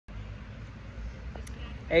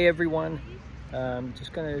Hey everyone,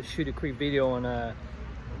 just gonna shoot a quick video on a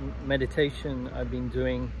meditation I've been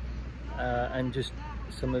doing and just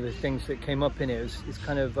some of the things that came up in it. It's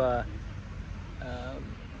kind of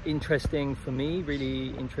interesting for me,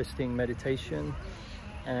 really interesting meditation.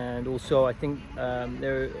 And also I think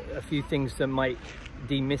there are a few things that might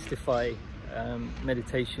demystify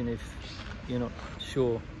meditation if you're not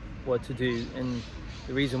sure what to do. And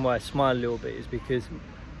the reason why I smile a little bit is because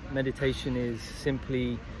meditation is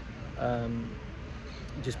simply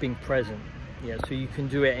just being present. Yeah, so you can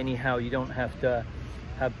do it anyhow. You don't have to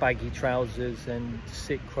have baggy trousers and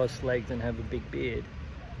sit cross-legged and have a big beard.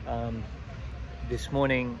 This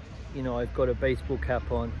morning, you know, I've got a baseball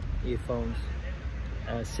cap on, earphones,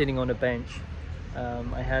 sitting on a bench.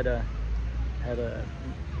 I had a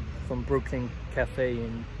from Brooklyn Cafe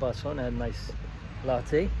in Barcelona, I had a nice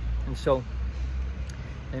latte. And so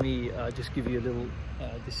let me just give you a little,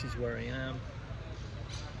 this is where I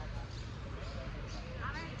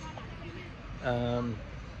am.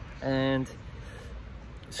 And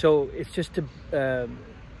so it's just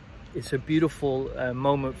it's a beautiful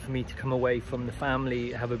moment for me to come away from the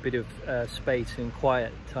family, have a bit of space and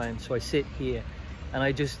quiet time. So I sit here and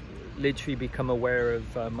I just literally become aware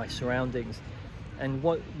of my surroundings. And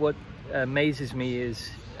what amazes me is,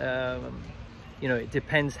 you know, it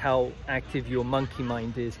depends how active your monkey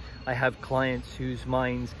mind is. I have clients whose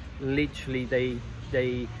minds literally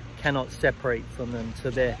they cannot separate from them,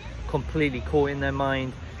 so they're completely caught in their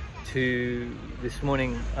mind. To this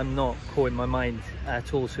morning, I'm not caught in my mind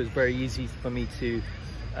at all, so it's very easy for me to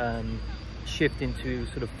shift into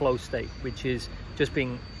sort of flow state, which is just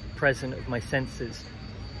being present of my senses.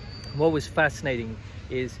 What was fascinating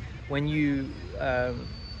is when you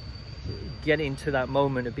get into that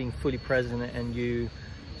moment of being fully present and you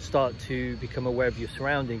start to become aware of your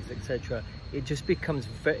surroundings, etc., it just becomes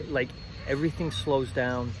very, like, everything slows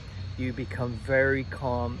down. You become very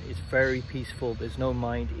calm. It's very peaceful. There's no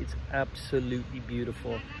mind. It's absolutely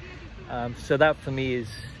beautiful. So that for me is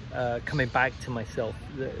coming back to myself,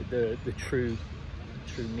 the true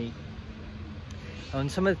me.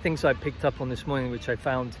 And some of the things I picked up on this morning, which I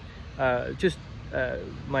found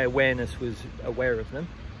my awareness was aware of them,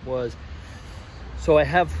 was, so I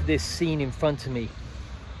have this scene in front of me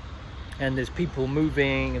and there's people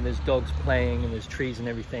moving and there's dogs playing and there's trees and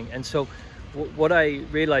everything. And so what I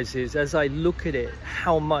realize is, as I look at it,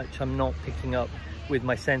 how much I'm not picking up with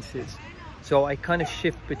my senses. So I kind of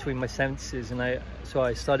shift between my senses, and so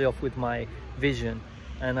I started off with my vision,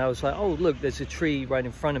 and I was like, oh look, there's a tree right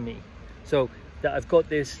in front of me. So that I've got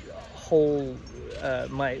this whole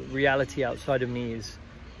my reality outside of me is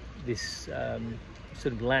this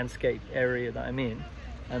sort of landscape area that I'm in,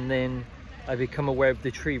 and then I become aware of the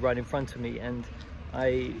tree right in front of me, and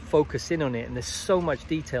I focus in on it, and there's so much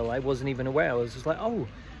detail I wasn't even aware. I was just like, oh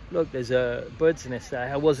look, there's a bird's nest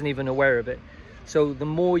there. I wasn't even aware of it. So the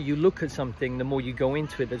more you look at something, the more you go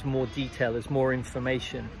into it, there's more detail, there's more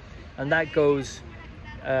information. And that goes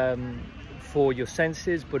for your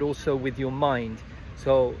senses, but also with your mind.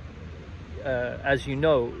 So as you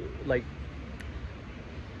know, like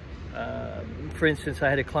for instance, I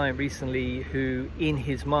had a client recently who, in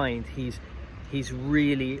his mind, he's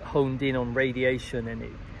really honed in on radiation, and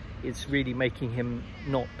it's really making him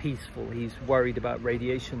not peaceful. He's worried about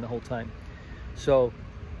radiation the whole time. So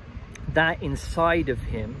that inside of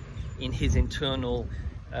him, in his internal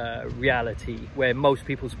reality, where most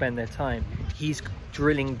people spend their time, he's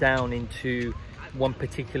drilling down into one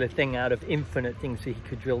particular thing out of infinite things that he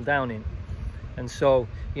could drill down in. And so,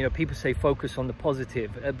 you know, people say focus on the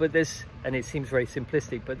positive, but there's, and it seems very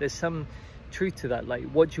simplistic, but there's some truth to that. Like,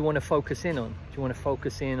 what do you want to focus in on? Do you want to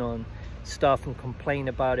focus in on stuff and complain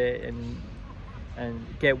about it and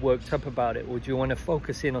get worked up about it, or do you want to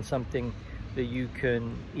focus in on something that you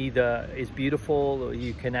can either is beautiful, or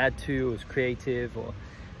you can add to, or is creative, or,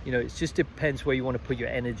 you know, it just depends where you want to put your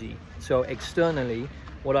energy. So externally,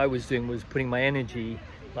 what I was doing was putting my energy,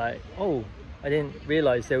 like, oh, I didn't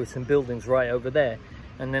realize there were some buildings right over there,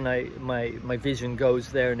 and then my vision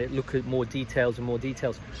goes there and it look at more details and more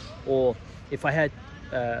details. Or if I had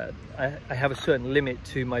I have a certain limit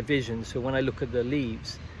to my vision, so when I look at the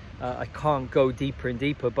leaves, I can't go deeper and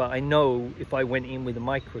deeper, but I know if I went in with a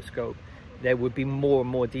microscope, there would be more and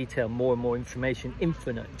more detail, more and more information,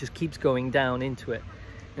 infinite. It just keeps going down into it.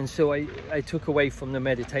 And so I took away from the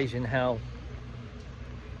meditation how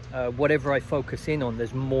whatever I focus in on,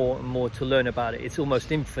 there's more and more to learn about it. It's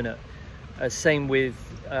almost infinite. Same with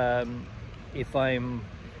if I'm,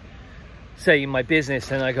 say, in my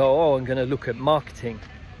business and I go, oh, I'm going to look at marketing,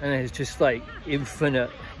 and it's just like infinite.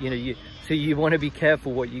 You know, So you want to be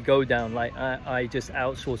careful what you go down. Like I just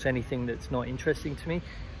outsource anything that's not interesting to me,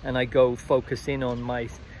 and I go focus in on my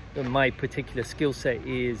particular skill set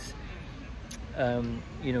is,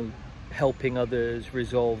 you know, helping others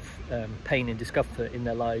resolve pain and discomfort in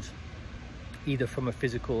their lives, either from a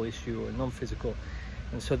physical issue or non-physical.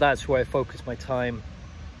 And so that's where I focus my time,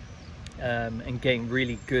 and getting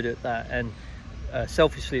really good at that. And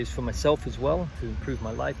selfishly, it's for myself as well, to improve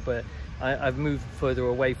my life, but I've moved further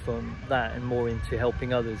away from that and more into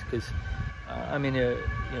helping others, because I'm in a,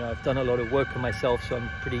 you know, I've done a lot of work on myself, so I'm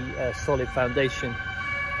pretty solid foundation.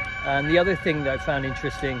 And the other thing that I found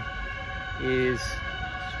interesting is,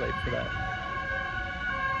 just wait for that.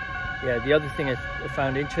 Yeah, the other thing I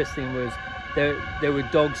found interesting was there were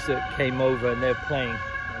dogs that came over and they're playing.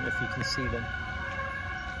 I don't know if you can see them.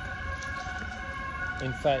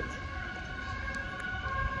 In fact,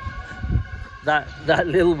 that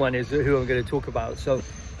little one is who I'm going to talk about. So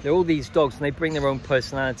there are all these dogs and they bring their own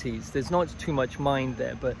personalities. There's not too much mind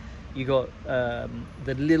there, but you got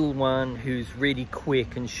the little one who's really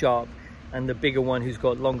quick and sharp, and the bigger one who's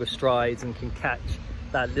got longer strides and can catch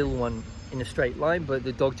that little one in a straight line, but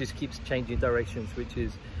the dog just keeps changing directions, which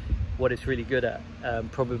is what it's really good at,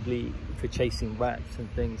 probably for chasing rats and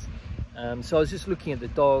things. So I was just looking at the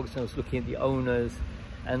dogs and I was looking at the owners,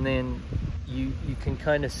 and then you can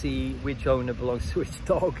kind of see which owner belongs to which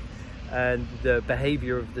dog, and the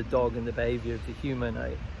behavior of the dog and the behavior of the human.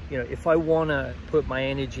 You know, if I want to put my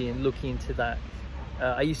energy in looking into that,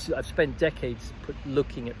 I've spent decades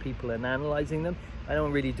looking at people and analyzing them. I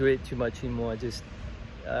don't really do it too much anymore.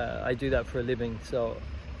 I do that for a living. So,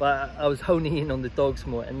 but I was honing in on the dogs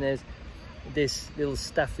more. And there's this little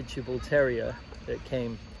Staffordshire Bull Terrier that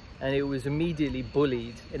came, and it was immediately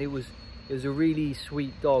bullied. And it was a really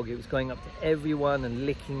sweet dog. It was going up to everyone and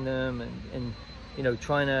licking them, and you know,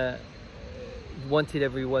 wanted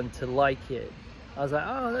everyone to like it. I was like,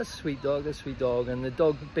 oh, that's a sweet dog, that's a sweet dog. And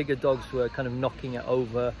the bigger dogs were kind of knocking it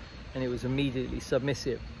over, and it was immediately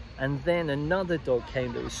submissive. And then another dog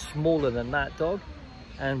came that was smaller than that dog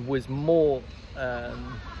and was more,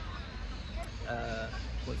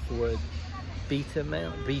 what's the word?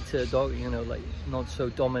 Beta dog, you know, like not so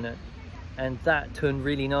dominant. And that turned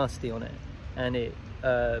really nasty on it. And it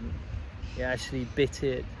actually bit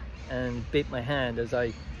it and bit my hand as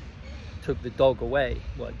I took the dog away.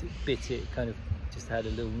 Well, it bit it, kind of just had a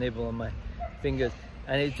little nibble on my fingers.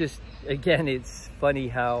 And it just, again, it's funny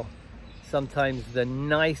how sometimes the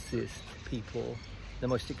nicest people, the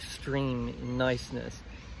most extreme niceness,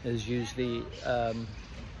 is usually,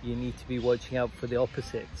 you need to be watching out for the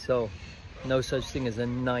opposite. So no such thing as a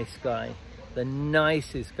nice guy. The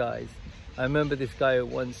nicest guys. I remember this guy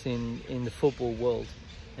once in the football world,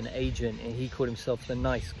 an agent, and he called himself the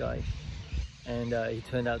nice guy. And he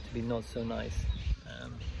turned out to be not so nice.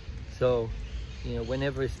 So, you know,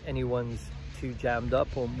 whenever anyone's too jammed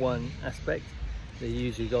up on one aspect, they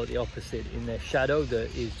usually got the opposite in their shadow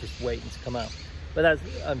that is just waiting to come out. But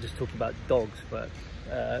I'm just talking about dogs, but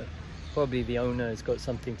probably the owner has got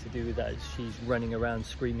something to do with that. She's running around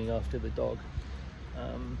screaming after the dog.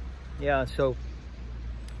 Yeah, so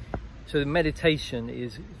the meditation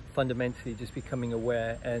is fundamentally just becoming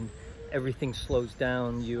aware, and everything slows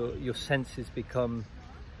down. Your senses become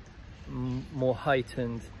more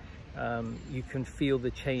heightened. You can feel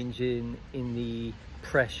the change in the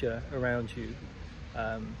pressure around you.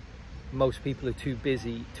 Most people are too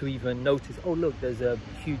busy to even notice, oh look, there's a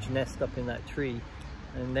huge nest up in that tree.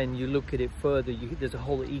 And then you look at it further, there's a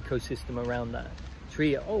whole ecosystem around that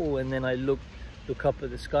tree. Oh, and then I look up at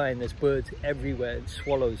the sky and there's birds everywhere, and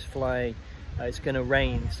swallows flying. It's going to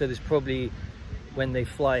rain, so there's probably, when they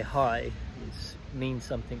fly high, it means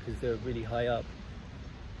something because they're really high up.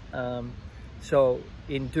 So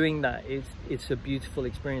in doing that, it's a beautiful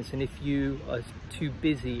experience. And if you are too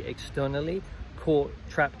busy externally,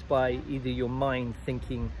 trapped by either your mind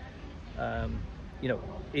thinking, you know,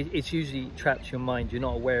 it's usually traps your mind. You're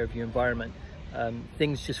not aware of your environment.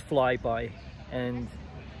 Things just fly by, and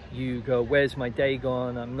you go, where's my day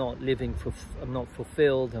gone? I'm not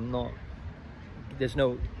fulfilled. There's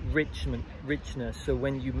no richness. So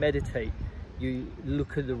when you meditate, you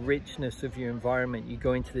look at the richness of your environment. You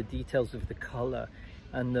go into the details of the color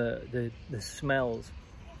and the smells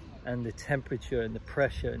and the temperature and the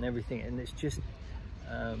pressure and everything. And it's just,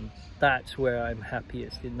 that's where I'm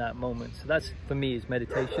happiest in that moment. So that's, for me, is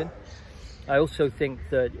meditation. I also think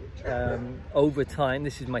that over time,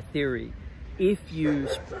 this is my theory, if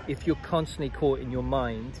you're constantly caught in your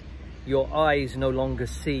mind, your eyes no longer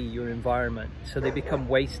see your environment, so they become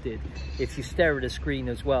wasted. If you stare at a screen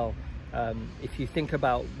as well, if you think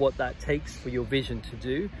about what that takes for your vision to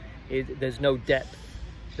do, there's no depth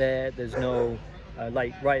there. There's no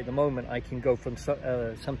like right at the moment I can go from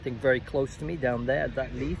something very close to me down there,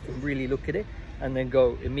 that leaf, and really look at it, and then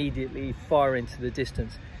go immediately far into the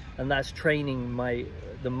distance. And that's training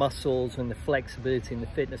the muscles and the flexibility and the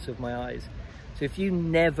fitness of my eyes. So if you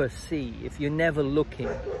never see, if you're never looking,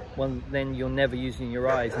 well, then you're never using your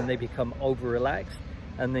eyes, and they become over relaxed,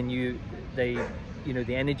 and then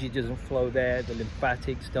the energy doesn't flow there, the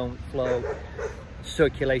lymphatics don't flow,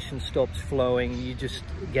 circulation stops flowing, and you just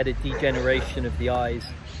get a degeneration of the eyes.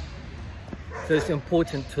 So it's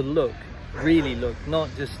important to look, really look, not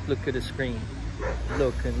just look at a screen.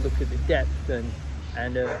 Look and look at the depth and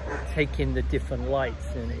take in the different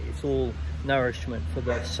lights, and it's all nourishment for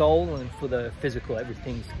the soul and for the physical.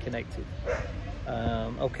 Everything's connected.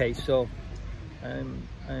 Okay, so I'm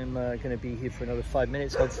going to be here for another 5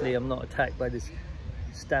 minutes. Hopefully I'm not attacked by this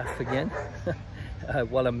staph again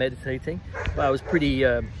while I'm meditating. But I was pretty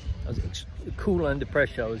I was cool under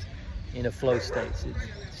pressure. I was in a flow state, so it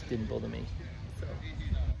just didn't bother me. So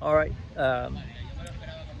all right,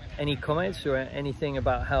 any comments or anything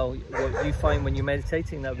about what you find when you're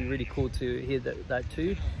meditating? That would be really cool to hear that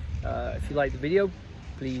too. If you like the video,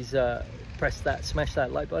 please smash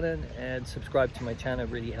that like button and subscribe to my channel.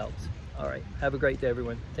 It really helps. All right, have a great day,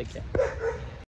 everyone. Take care.